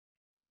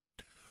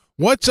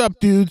What's up,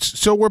 dudes?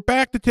 So we're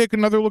back to take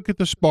another look at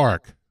the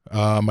Spark.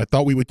 I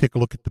thought we would take a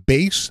look at the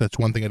bass. That's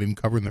one thing I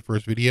didn't cover in the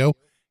first video.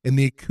 And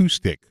the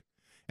acoustic.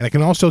 And I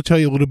can also tell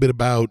you a little bit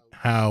about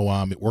how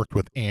it worked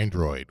with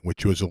Android,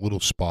 which was a little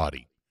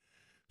spotty.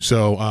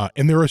 So,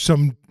 and there are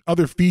some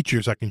other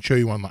features I can show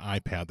you on the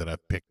iPad that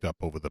I've picked up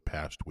over the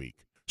past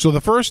week. So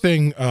the first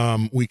thing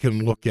we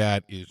can look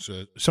at is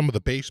some of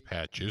the bass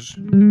patches.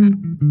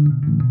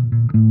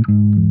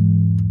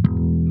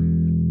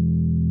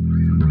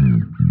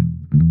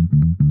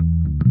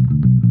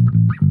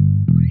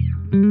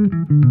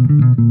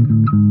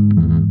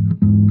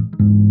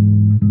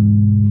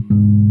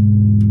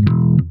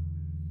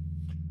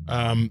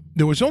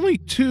 There was only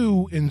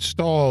 2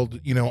 installed,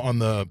 on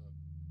the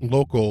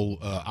local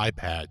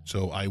iPad.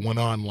 So I went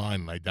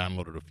online and I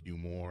downloaded a few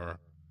more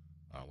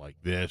like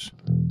this.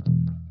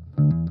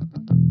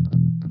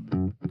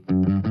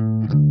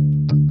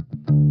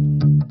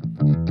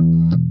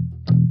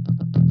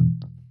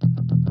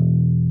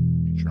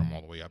 Make sure I'm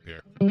all the way up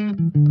here.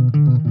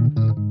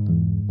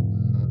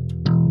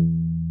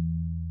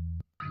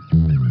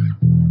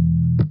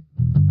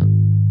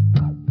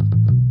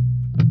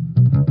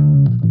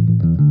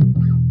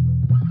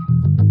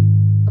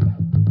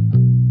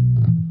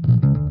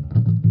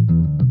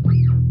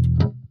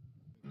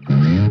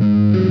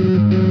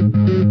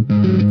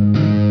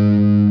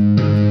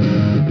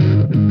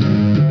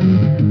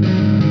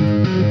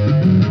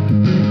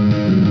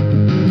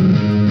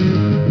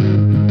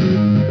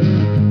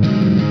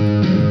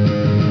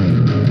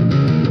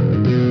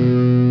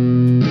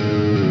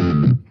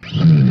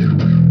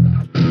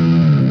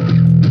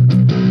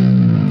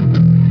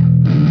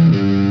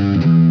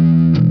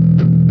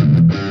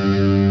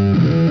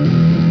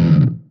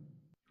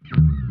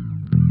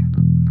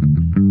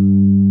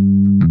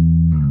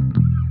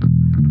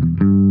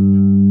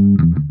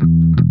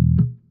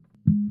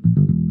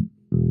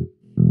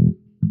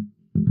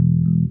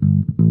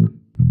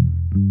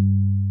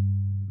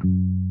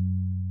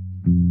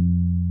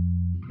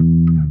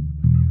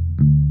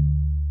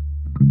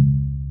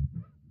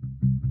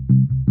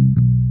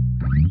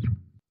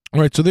 All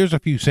right, so there's a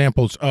few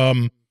samples.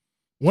 One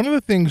of the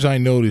things I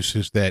noticed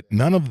is that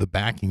none of the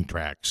backing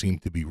tracks seem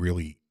to be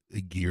really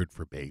geared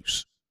for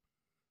bass.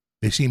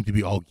 They seem to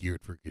be all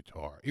geared for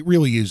guitar. It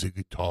really is a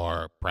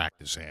guitar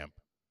practice amp.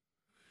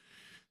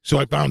 So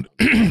I found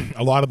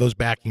a lot of those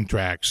backing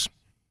tracks,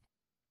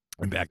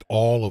 in fact,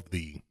 all of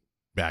the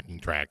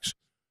backing tracks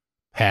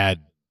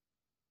had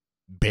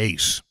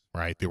bass,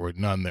 right? There were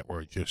none that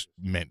were just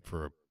meant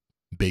for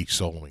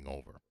bass soloing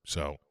over.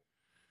 So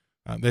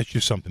that's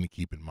just something to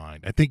keep in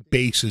mind. I think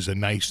bass is a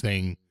nice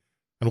thing,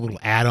 and a little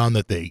add-on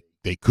that they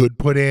could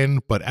put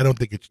in, but I don't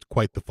think it's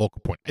quite the focal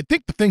point. I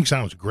think the thing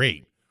sounds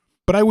great,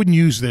 but I wouldn't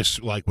use this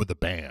like with a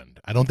band.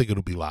 I don't think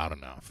it'll be loud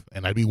enough,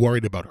 and I'd be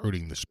worried about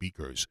hurting the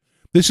speakers.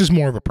 This is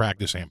more of a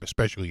practice amp,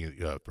 especially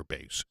for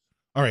bass.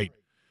 All right,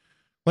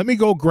 let me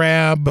go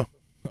grab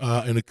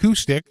an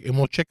acoustic, and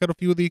we'll check out a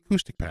few of the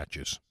acoustic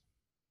patches.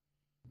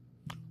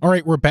 All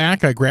right, we're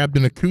back. I grabbed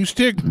an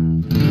acoustic.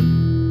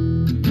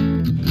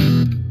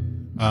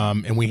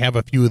 And we have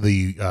a few of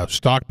the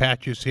stock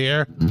patches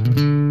here.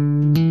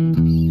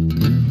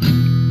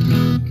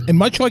 And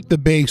much like the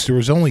bass, there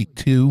was only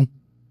two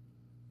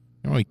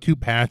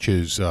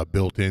patches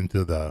built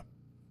into the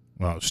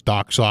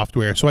stock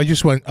software. So I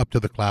just went up to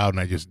the cloud and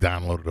I just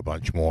downloaded a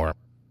bunch more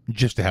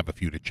just to have a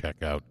few to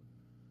check out.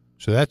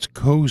 So that's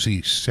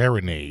Cozy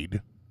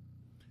Serenade.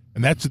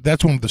 And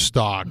that's one of the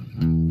stock.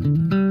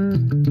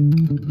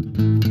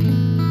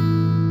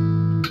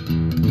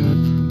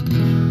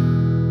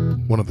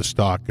 One of the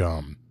stock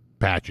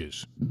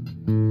patches.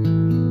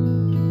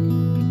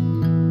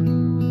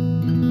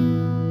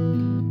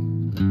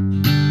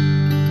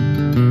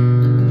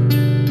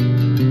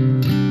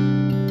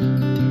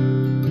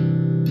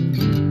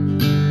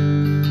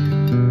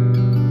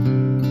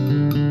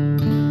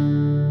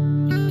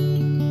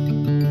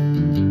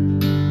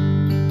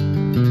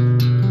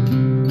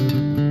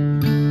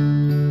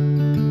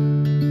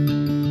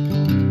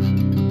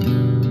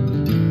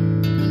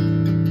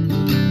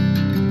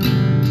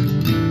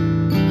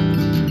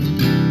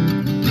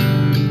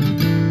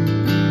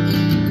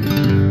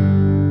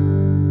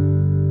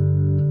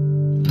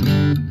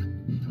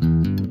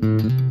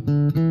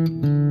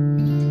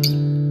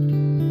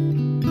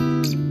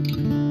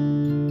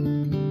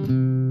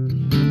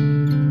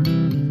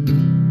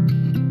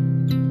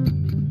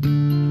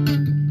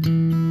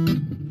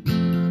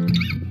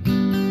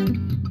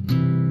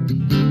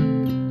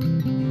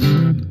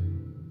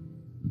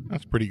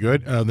 Pretty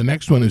good. The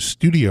next one is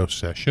Studio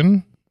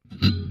Session.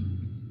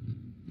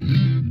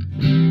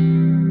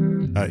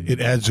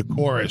 It adds a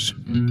chorus.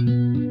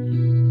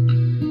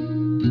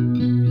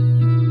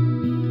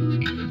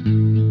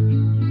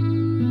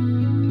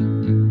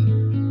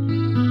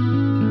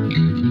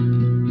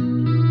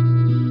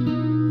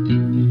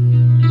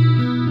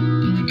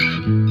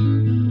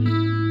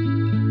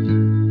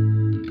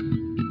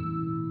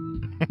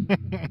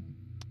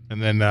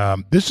 And then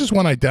this is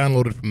one I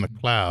downloaded from the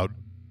cloud.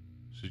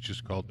 It's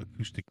just called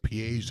Acoustic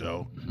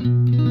Piezo.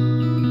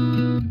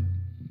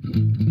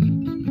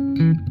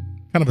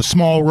 kind of a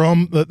small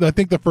room. I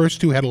think the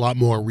first two had a lot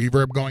more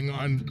reverb going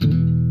on.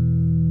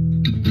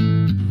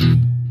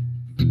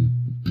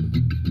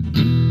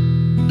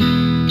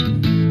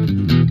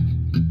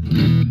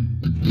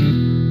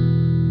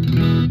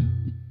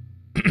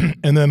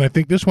 And then I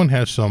think this one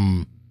has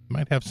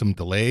might have some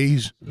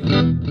delays.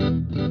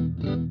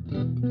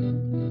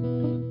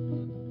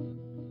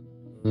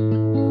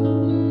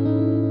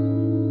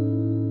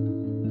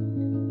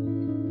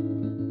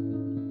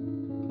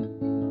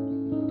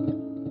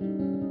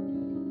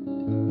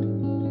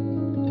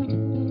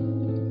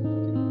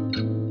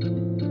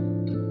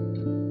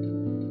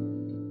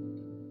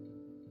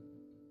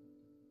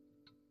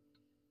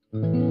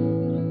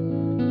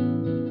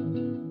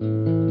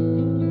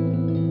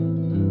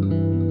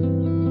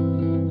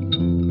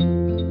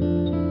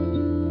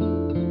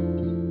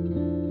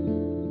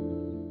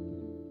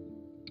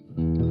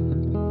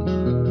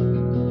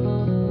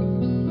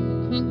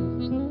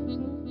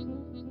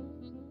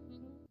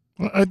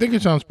 I think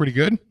it sounds pretty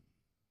good.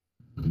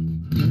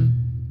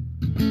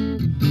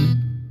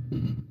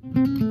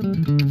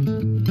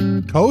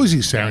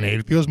 Cozy serenade.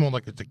 It feels more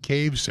like it's a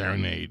cave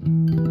serenade.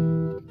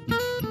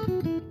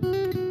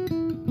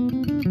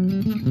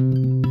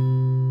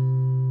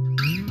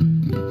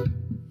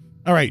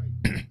 All right.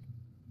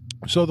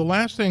 So the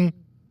last thing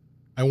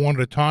I wanted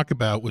to talk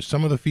about was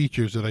some of the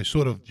features that I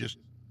sort of just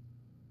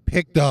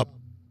picked up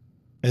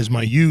as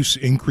my use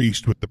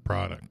increased with the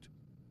product.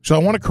 So I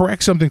want to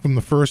correct something from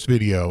the first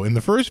video. In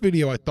the first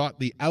video, I thought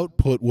the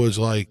output was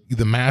like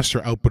the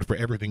master output for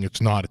everything. It's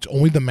not. It's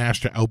only the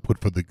master output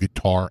for the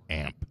guitar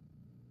amp.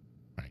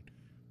 Right.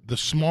 The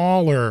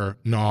smaller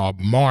knob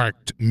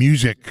marked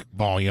music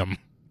volume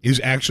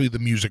is actually the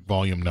music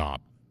volume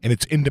knob, and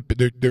it's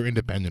they're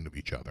independent of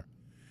each other.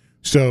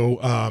 So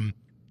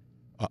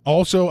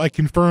also, I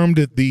confirmed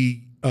that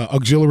the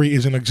auxiliary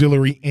is an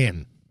auxiliary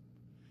in.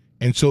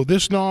 And so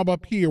this knob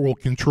up here will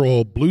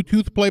control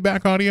Bluetooth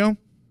playback audio,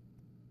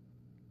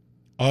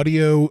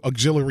 audio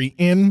auxiliary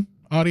in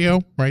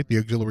audio, right? The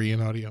auxiliary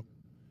in audio.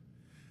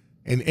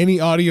 And any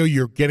audio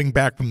you're getting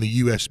back from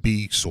the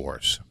USB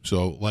source.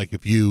 So like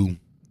if you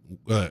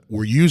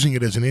were using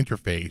it as an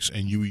interface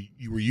and you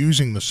were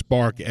using the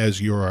Spark as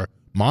your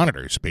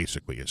monitors,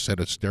 basically, a set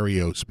of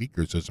stereo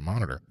speakers as a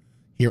monitor,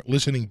 here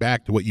listening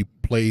back to what you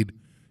played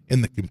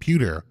in the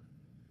computer,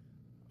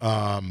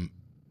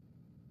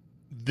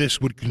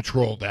 this would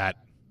control that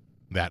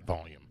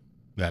volume.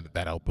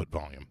 That output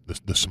volume,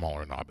 the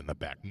smaller knob in the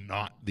back,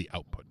 not the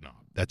output knob.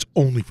 That's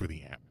only for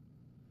the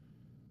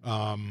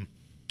amp.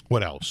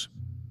 What else?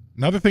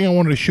 Another thing I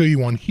wanted to show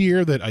you on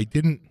here that I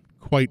didn't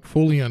quite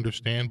fully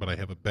understand, but I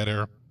have a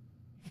better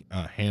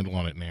handle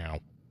on it now.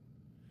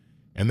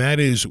 And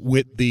that is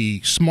with the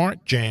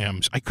Smart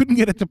Jams. I couldn't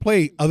get it to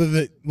play other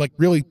than, like,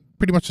 really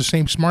pretty much the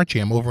same Smart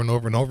Jam over and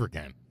over and over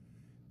again.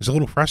 It's a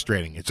little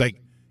frustrating. It's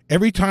like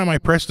every time I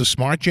press the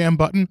Smart Jam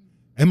button,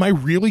 am I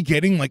really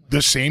getting like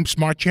the same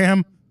Smart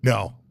Jam?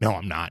 No,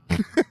 I'm not.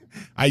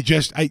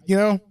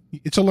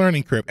 It's a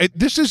learning curve.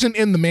 This isn't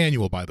in the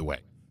manual, by the way.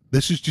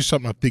 This is just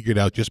something I figured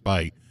out just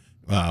by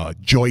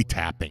joy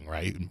tapping,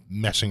 right?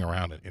 Messing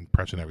around and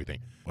pressing everything.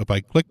 If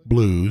I click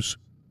blues,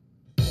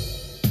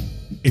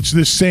 it's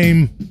the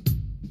same.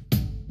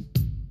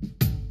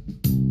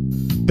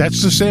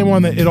 That's the same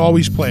one that it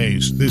always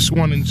plays. This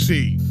one in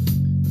C.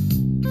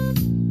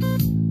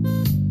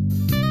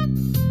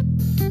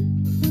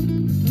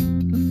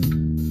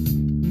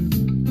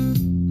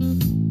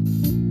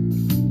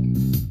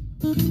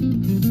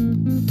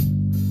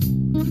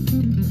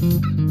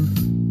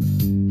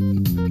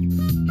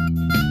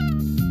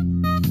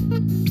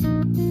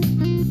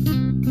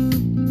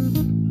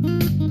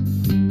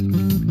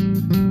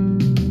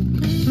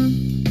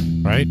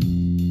 Right?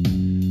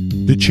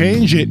 To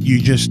change it,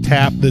 you just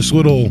tap this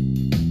little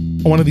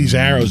one of these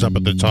arrows up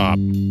at the top.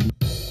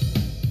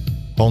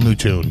 Whole new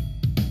tune.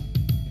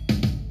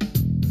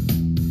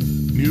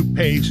 New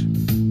pace.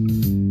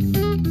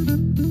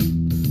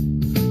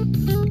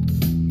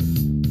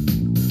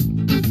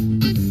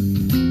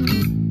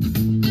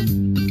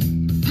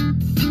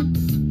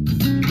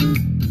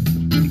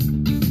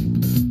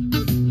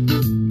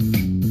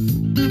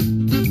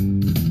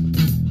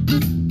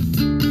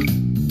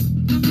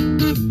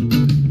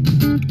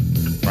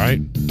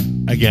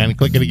 Again,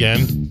 click it again.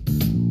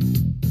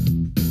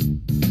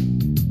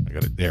 I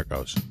got it. There it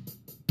goes.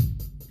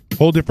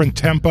 Whole different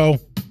tempo.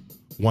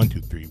 1,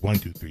 2, 3, 1,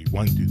 2, 3,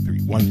 1, 2, 3,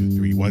 1, 2,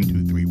 3, 1,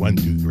 2, 3, 1,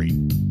 2, 3.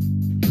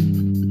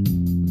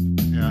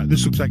 Yeah,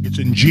 this looks like it's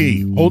in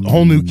G.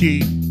 Whole new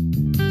key.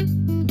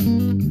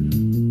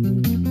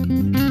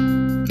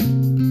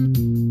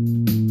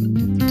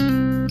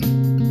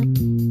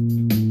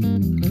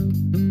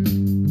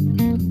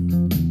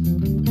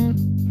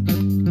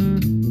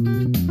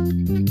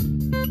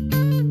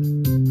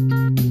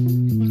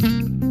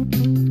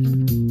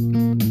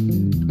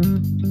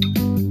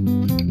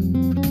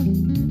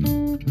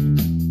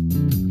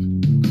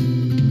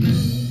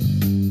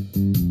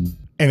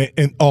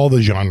 And all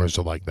the genres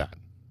are like that.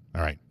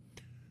 All right.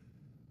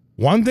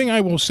 One thing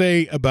I will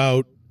say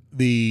about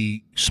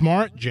the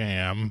Smart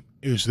Jam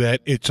is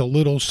that it's a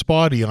little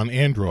spotty on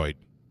Android.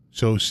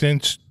 So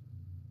since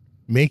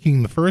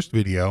making the first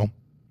video,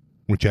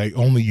 which I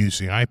only use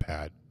the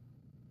iPad,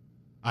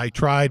 I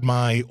tried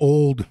my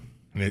old,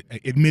 and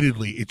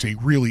admittedly, it's a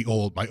really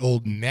old, my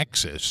old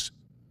Nexus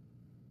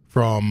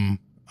from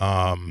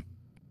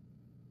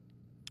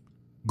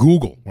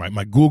Google, right?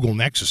 My Google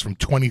Nexus from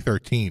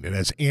 2013. It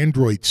has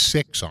Android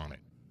 6 on it.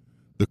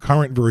 The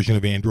current version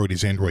of Android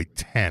is Android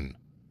 10.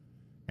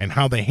 And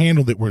how they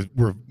handled it were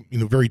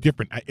very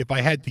different. If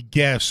I had to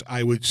guess,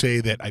 I would say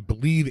that I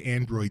believe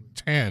Android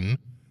 10,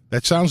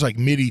 that sounds like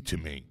MIDI to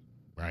me,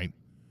 right?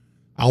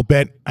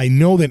 I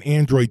know that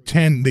Android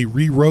 10, they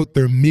rewrote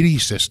their MIDI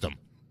system.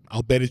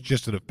 I'll bet it's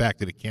just the fact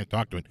that it can't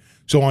talk to it.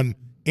 So on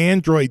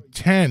Android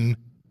 10,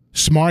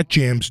 Smart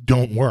Jams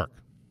don't work.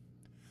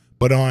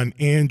 But on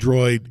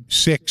Android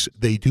 6,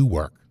 they do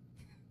work,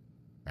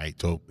 right?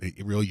 So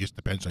it really just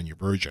depends on your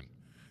version.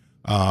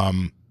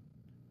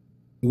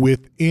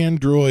 With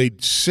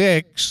Android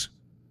 6,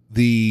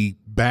 the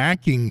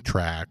backing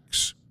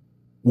tracks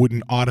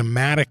wouldn't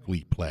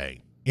automatically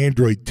play.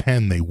 Android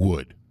 10, they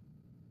would,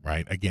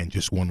 right? Again,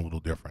 just one little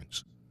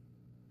difference.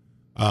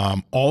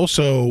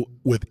 Also,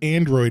 with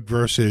Android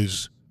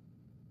versus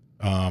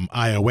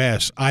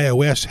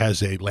iOS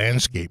has a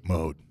landscape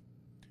mode.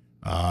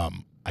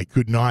 I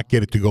could not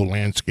get it to go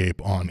landscape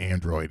on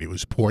Android. It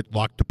was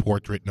locked to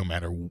portrait no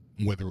matter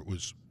whether it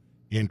was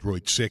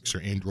Android 6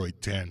 or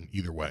Android 10,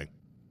 either way.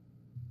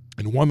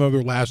 And one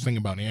other last thing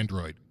about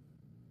Android.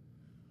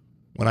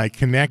 When I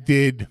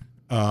connected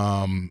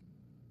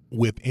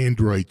with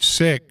Android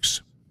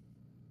 6,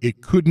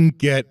 it couldn't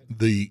get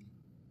the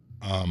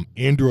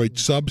Android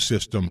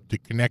subsystem to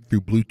connect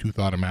through Bluetooth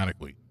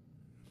automatically.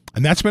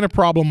 And that's been a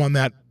problem on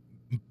that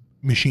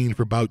machine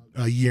for about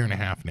a year and a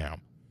half now.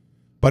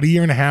 About a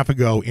year and a half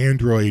ago,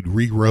 Android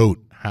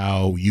rewrote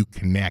how you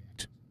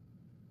connect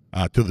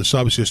to the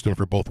subsystem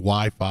for both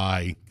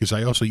Wi-Fi, because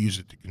I also use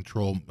it to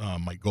control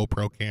my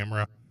GoPro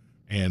camera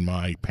and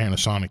my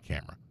Panasonic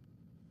camera.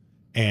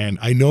 And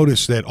I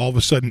noticed that all of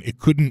a sudden it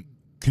couldn't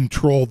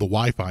control the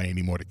Wi-Fi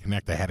anymore to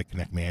connect. I had to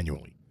connect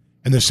manually.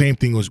 And the same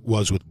thing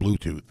was with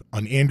Bluetooth.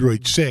 On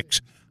Android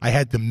 6, I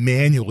had to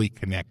manually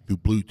connect through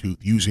Bluetooth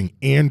using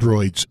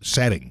Android's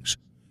settings.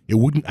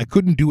 I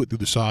couldn't do it through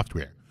the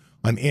software.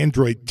 On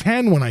Android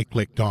 10, when I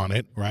clicked on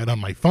it, right on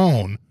my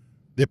phone,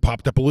 it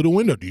popped up a little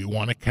window. Do you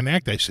want to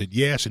connect? I said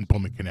yes, and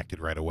boom, it connected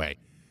right away.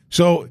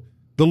 So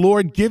the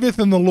Lord giveth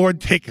and the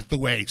Lord taketh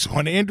away. So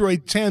on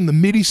Android 10, the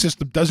MIDI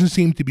system doesn't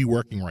seem to be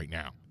working right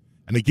now.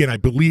 And again, I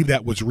believe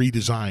that was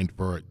redesigned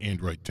for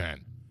Android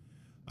 10.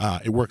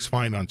 It works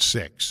fine on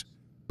 6.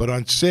 But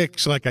on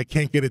 6, like, I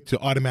can't get it to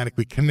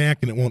automatically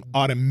connect, and it won't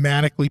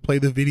automatically play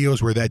the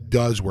videos, where that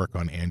does work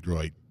on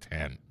Android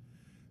 10.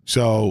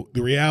 So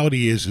the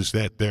reality is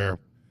that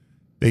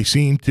they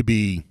seem to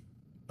be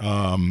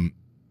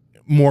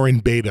more in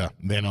beta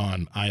than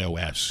on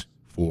iOS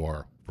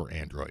for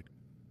Android.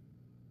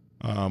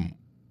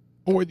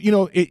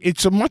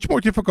 It's a much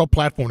more difficult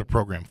platform to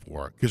program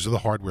for because of the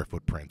hardware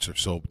footprints are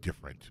so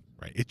different,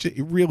 right? It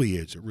really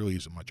is. It really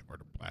is a much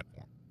harder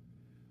platform.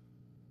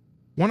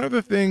 One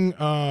other thing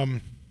I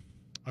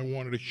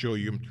wanted to show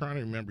you, I'm trying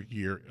to remember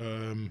here,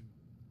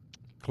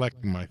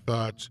 collecting my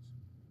thoughts.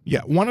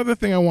 Yeah, one other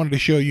thing I wanted to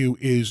show you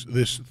is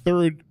this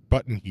third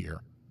button here.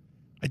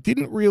 I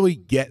didn't really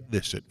get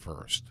this at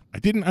first. I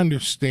didn't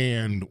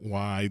understand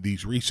why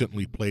these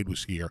recently played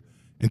was here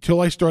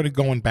until I started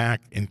going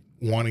back and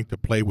wanting to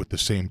play with the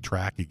same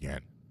track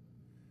again.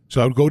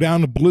 So I would go down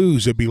to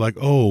blues. It'd be like,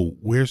 oh,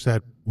 where's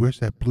that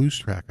blues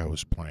track I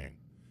was playing?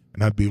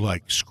 And I'd be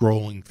like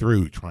scrolling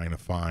through trying to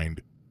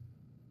find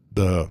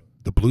the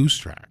blues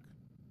track.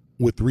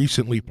 With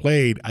recently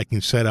played, I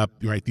can set up,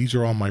 right, these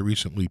are all my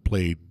recently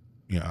played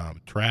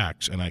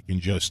tracks, and I can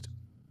just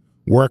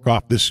work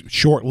off this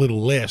short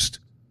little list.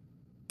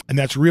 And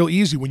that's real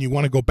easy when you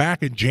want to go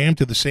back and jam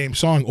to the same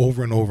song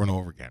over and over and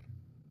over again.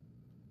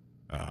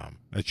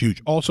 That's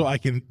huge. Also, I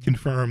can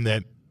confirm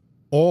that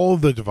all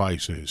the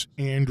devices,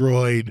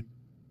 Android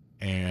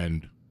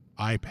and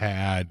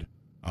iPad,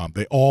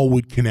 they all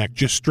would connect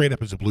just straight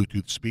up as a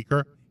Bluetooth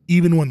speaker,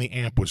 even when the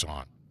amp was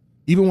on.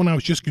 Even when I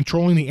was just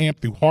controlling the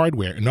amp through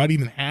hardware and not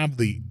even have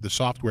the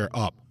software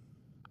up,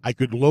 I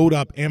could load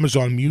up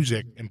Amazon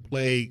Music and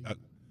play.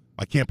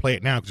 I can't play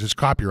it now because it's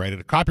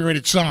copyrighted. A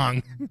copyrighted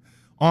song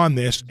on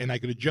this, and I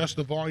could adjust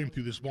the volume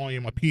through this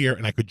volume up here,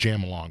 and I could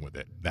jam along with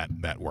it.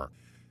 That worked.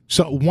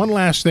 So one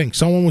last thing.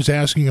 Someone was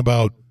asking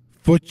about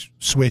foot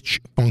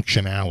switch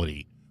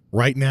functionality.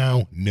 Right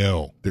now,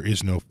 no. There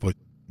is no foot.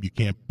 You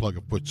can't plug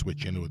a foot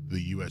switch into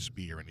the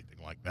USB or anything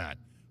like that.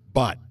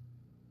 But,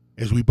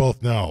 as we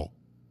both know,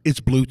 it's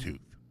Bluetooth,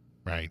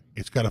 right?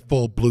 It's got a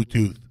full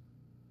Bluetooth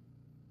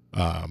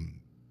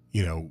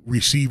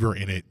receiver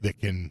in it that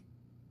can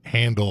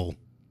handle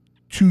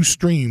two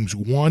streams,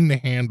 one to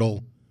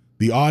handle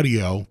the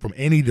audio from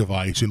any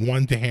device and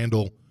one to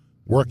handle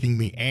working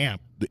the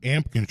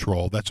amp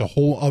control. That's a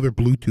whole other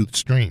Bluetooth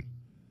stream.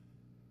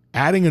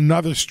 Adding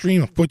another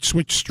stream, a foot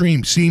switch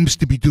stream, seems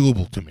to be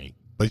doable to me,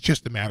 but it's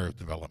just a matter of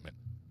development.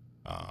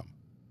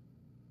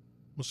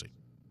 We'll see.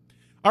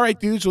 All right,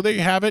 dudes. Well, there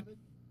you have it.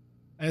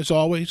 As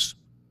always,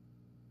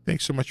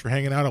 thanks so much for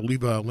hanging out. I'll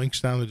leave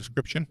links down in the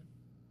description.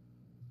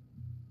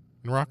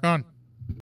 And rock on.